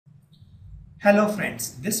Hello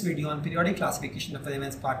friends, this video on periodic classification of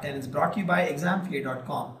elements part 10 is brought to you by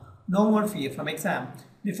examfear.com. No more fear from exam.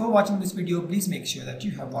 Before watching this video, please make sure that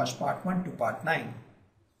you have watched part 1 to part 9.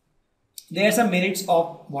 There are some merits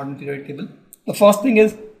of modern periodic table. The first thing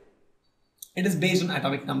is it is based on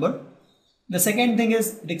atomic number. The second thing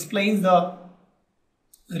is it explains the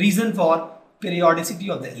reason for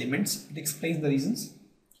periodicity of the elements. It explains the reasons.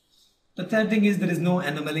 The third thing is there is no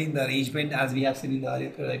anomaly in the arrangement as we have seen in the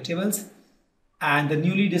earlier periodic tables. And the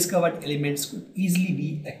newly discovered elements could easily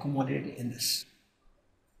be accommodated in this.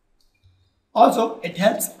 Also, it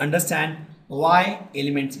helps understand why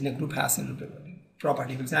elements in a group have similar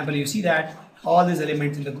property. For example, you see that all these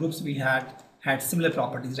elements in the groups we had similar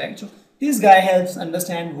properties, right? So this guy helps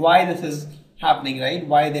understand why this is happening, right?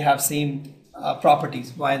 Why they have same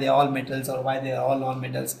properties, why they are all metals or why they are all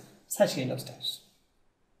non-metals, such kind of stuff.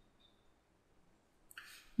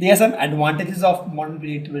 There are some advantages of modern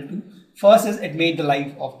periodic table too. First is it made the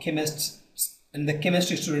life of chemists and the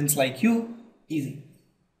chemistry students like you easy,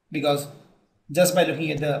 because just by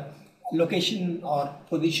looking at the location or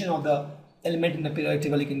position of the element in the periodic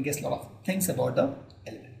table, you can guess a lot of things about the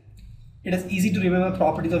element. It is easy to remember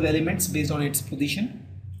properties of the elements based on its position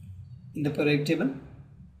in the periodic table.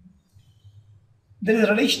 There is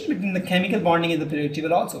a relation between the chemical bonding in the periodic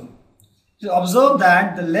table also. So observe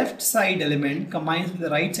that the left side element combines with the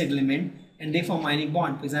right side element and they form ionic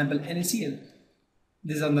bond. For example, NaCl.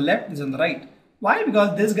 This is on the left, this is on the right. Why?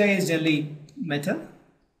 Because this guy is generally metal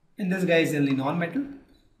and this guy is generally non-metal.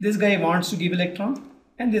 This guy wants to give electron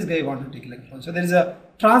and this guy wants to take electron. So there is a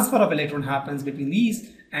transfer of electron happens between these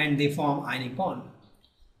and they form ionic bond.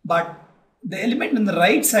 But the element on the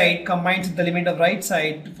right side combines with the element of right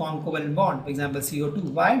side to form covalent bond. For example, CO2.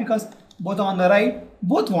 Why? Because both on the right,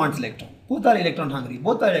 both want electron. Both are electron hungry.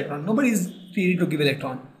 Both are electron. Nobody is ready to give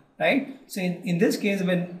electron. Right? So in this case,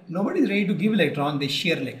 when nobody is ready to give electron, they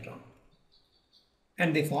share electron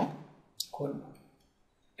and they form covalent bond.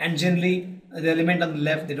 And generally, the element on the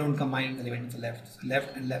left, they don't combine with the element on the left. So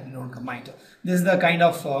left and left, they don't combine. So this is the kind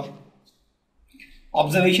of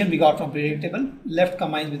observation we got from periodic table. Left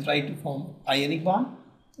combines with right to form ionic bond,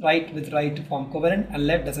 right with right to form covalent, and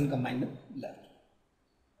left doesn't combine with left.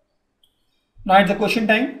 Now it's the question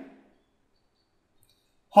time.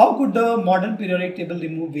 How could the modern periodic table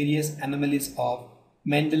remove various anomalies of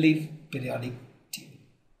Mendeleev periodic table?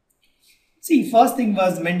 See, first thing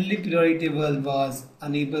was Mendeleev periodic table was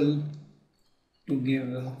unable to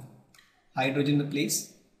give hydrogen a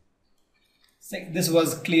place. This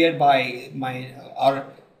was cleared by our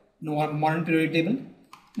modern periodic table.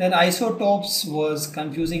 Then isotopes was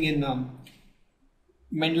confusing in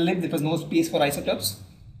Mendeleev. There was no space for isotopes.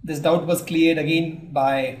 This doubt was cleared again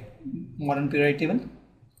by modern periodic table.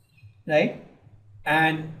 Right,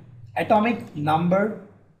 and atomic number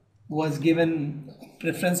was given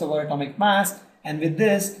preference over atomic mass, and with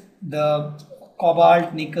this the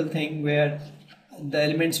cobalt nickel thing where the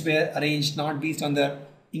elements were arranged not based on the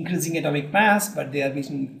increasing atomic mass but they are based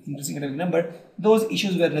on increasing atomic number, those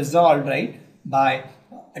issues were resolved, right, by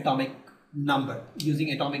atomic number. Using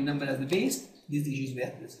atomic number as the base, these issues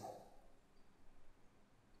were resolved.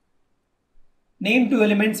 Name two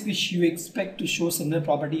elements which you expect to show similar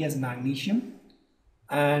property as magnesium.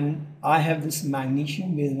 And I have this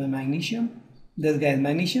magnesium. Where is my magnesium? This guy is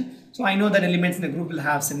magnesium. So I know that elements in the group will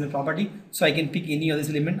have similar property. So I can pick any of this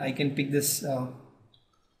element. I can pick this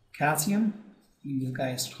calcium. This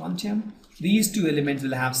guy is strontium. These two elements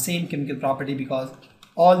will have same chemical property because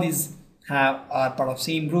all these are part of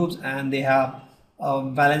same groups and they have a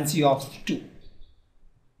valency of 2.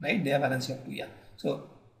 Right? They have valency of 2. Yeah. So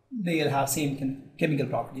they will have same chemical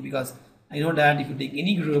property because I know that if you take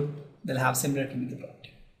any group, they'll have similar chemical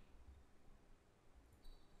property.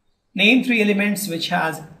 Name 3 elements which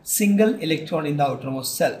has single electron in the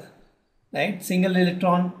outermost shell. Right? Single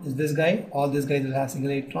electron is this guy. All these guys will have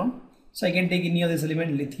single electron. So I can take any of this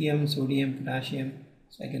element: lithium, sodium, potassium.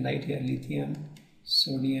 So I can write here lithium,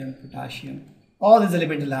 sodium, potassium. All these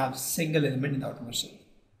elements will have single element in the outermost shell.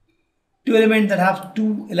 2 elements that have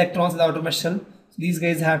 2 electrons in the outermost shell. These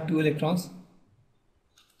guys have 2 electrons.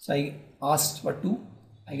 So I asked for 2.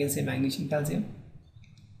 I can say magnesium, calcium.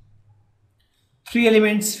 3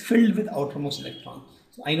 elements filled with outermost electron.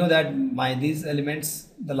 So I know that these elements,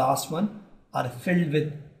 the last one, are filled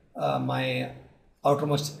with my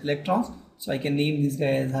outermost electrons. So I can name these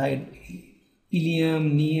guys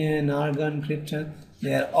helium, neon, argon, krypton.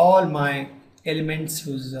 They are all my elements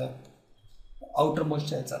whose outermost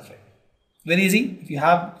shells are filled. Very easy. If you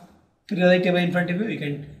have periodic table in front of you, you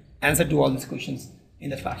can answer to all these questions in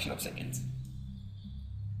the fraction of seconds.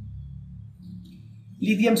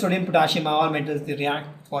 Lithium, sodium, potassium are all metals. They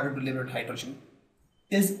react for to liberate hydrogen.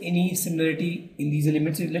 Is any similarity in these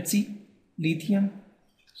elements? Let's see. Lithium,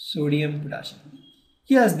 sodium, potassium.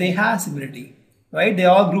 Yes, they have similarity, right? They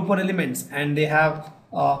are group 1 elements and they have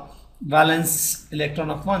a valence electron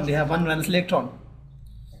of 1. They have one valence electron.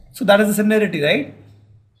 So that is the similarity, right?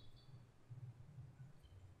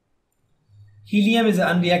 Helium is an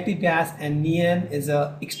unreactive gas and neon is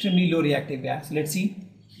a extremely low reactive gas. So let's see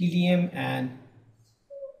helium and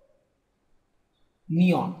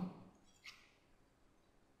neon.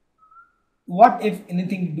 What if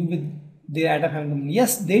anything to do with their atom having common?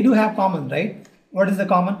 Yes, they do have common, right? What is the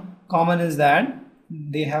common? Common is that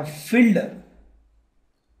they have filled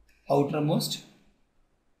outermost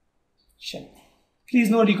shell. Please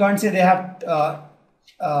note, you can't say they have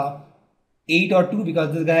 8 or 2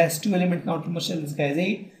 because this guy has 2 elements in outermost shell, this guy has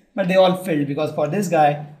 8, but they all filled because for this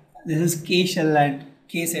guy, this is K shell and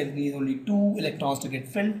K shell needs only 2 electrons to get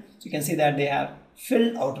filled. So you can say that they have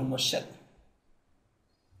filled outermost shell.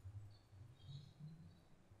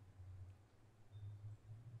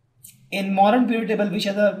 In modern periodic table, which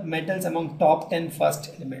are the metals among top 10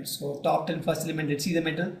 first elements? So top 10 first element, let's see the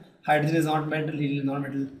metal. Hydrogen is not metal, helium is not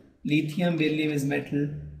metal, lithium, beryllium is metal,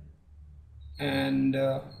 and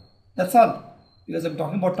that's all. Because I'm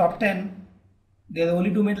talking about top 10, they are the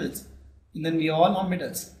only 2 metals, and then we are all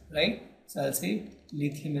non-metals, right? So I'll say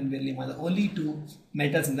lithium and beryllium are the only 2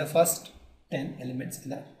 metals in the first 10 elements in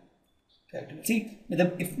that periodic table. See,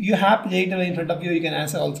 if you have periodic table in front of you, you can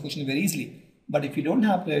answer all these questions very easily. But if you don't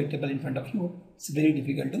have periodic table in front of you, it's very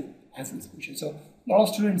difficult to answer this question. So a lot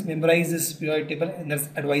of students memorize this periodic table, and that's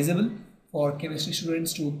advisable for chemistry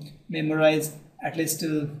students to memorize at least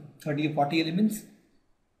till 30 or 40 elements.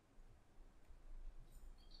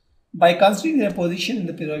 By considering their position in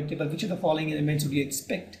the periodic table, which of the following elements would you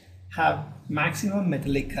expect have maximum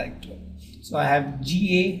metallic character? So I have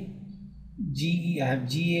Ga, Ge, I have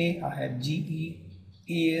Ga, I have Ge,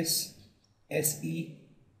 As, Se,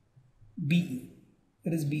 Be.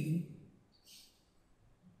 What is Be?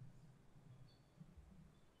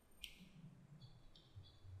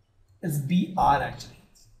 It's Br actually.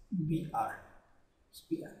 Br.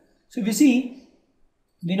 So if you see,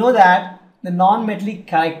 we know that the non-metallic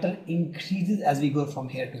character increases as we go from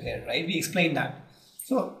here to here, right? We explained that.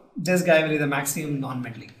 So this guy will be the maximum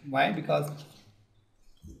non-metallic. Why? Because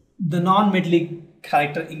the non-metallic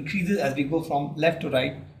character increases as we go from left to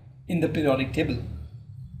right in the periodic table.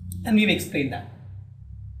 And we've explained that.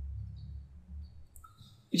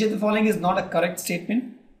 Which of the following is not a correct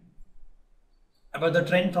statement about the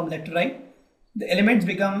trend from left to right? The elements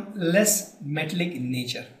become less metallic in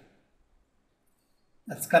nature.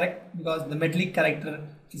 That's correct because the metallic character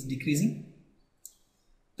is decreasing.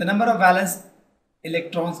 The number of valence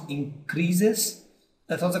electrons increases.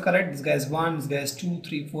 That's also correct. This guy is 1, this guy is 2,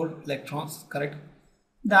 3, 4 electrons. Correct.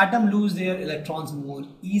 The atom lose their electrons more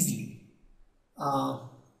easily.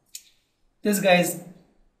 This guy is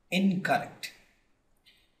incorrect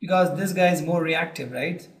because this guy is more reactive,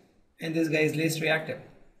 right? And this guy is less reactive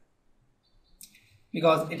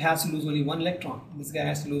because it has to lose only 1 electron. This guy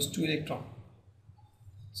has to lose 2 electrons.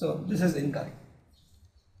 So this is incorrect.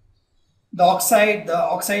 The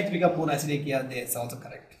oxides become more acidic. Yeah, that's also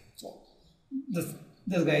correct. So this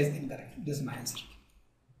guy is incorrect. This is my answer.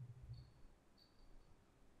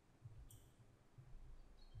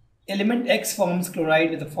 Element X forms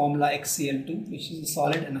chloride with the formula XCl2, which is a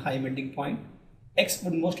solid and a high melting point. X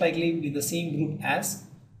would most likely be the same group as.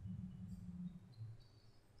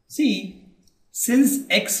 See, since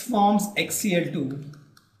X forms XCl2,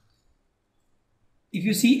 if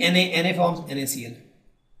you see Na forms NaCl,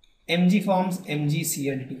 Mg forms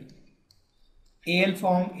MgCl2, Al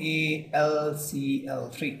form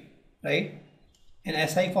AlCl3, right? And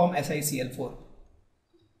Si form SiCl4.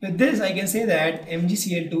 With this, I can say that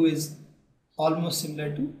MgCl2 is almost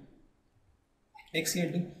similar to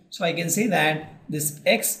XCl2. So I can say that this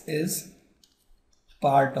X is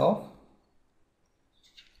part of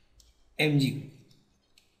Mg.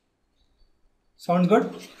 Sound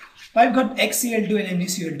good? If I've got XCl2 and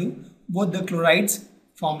MgCl2, both the chlorides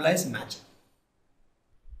formulas match.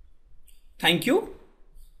 Thank you.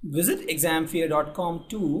 Visit examfear.com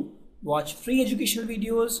to watch free educational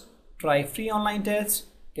videos, try free online tests,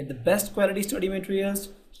 get the best quality study materials,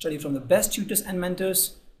 study from the best tutors and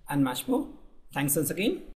mentors, and much more. Thanks once again.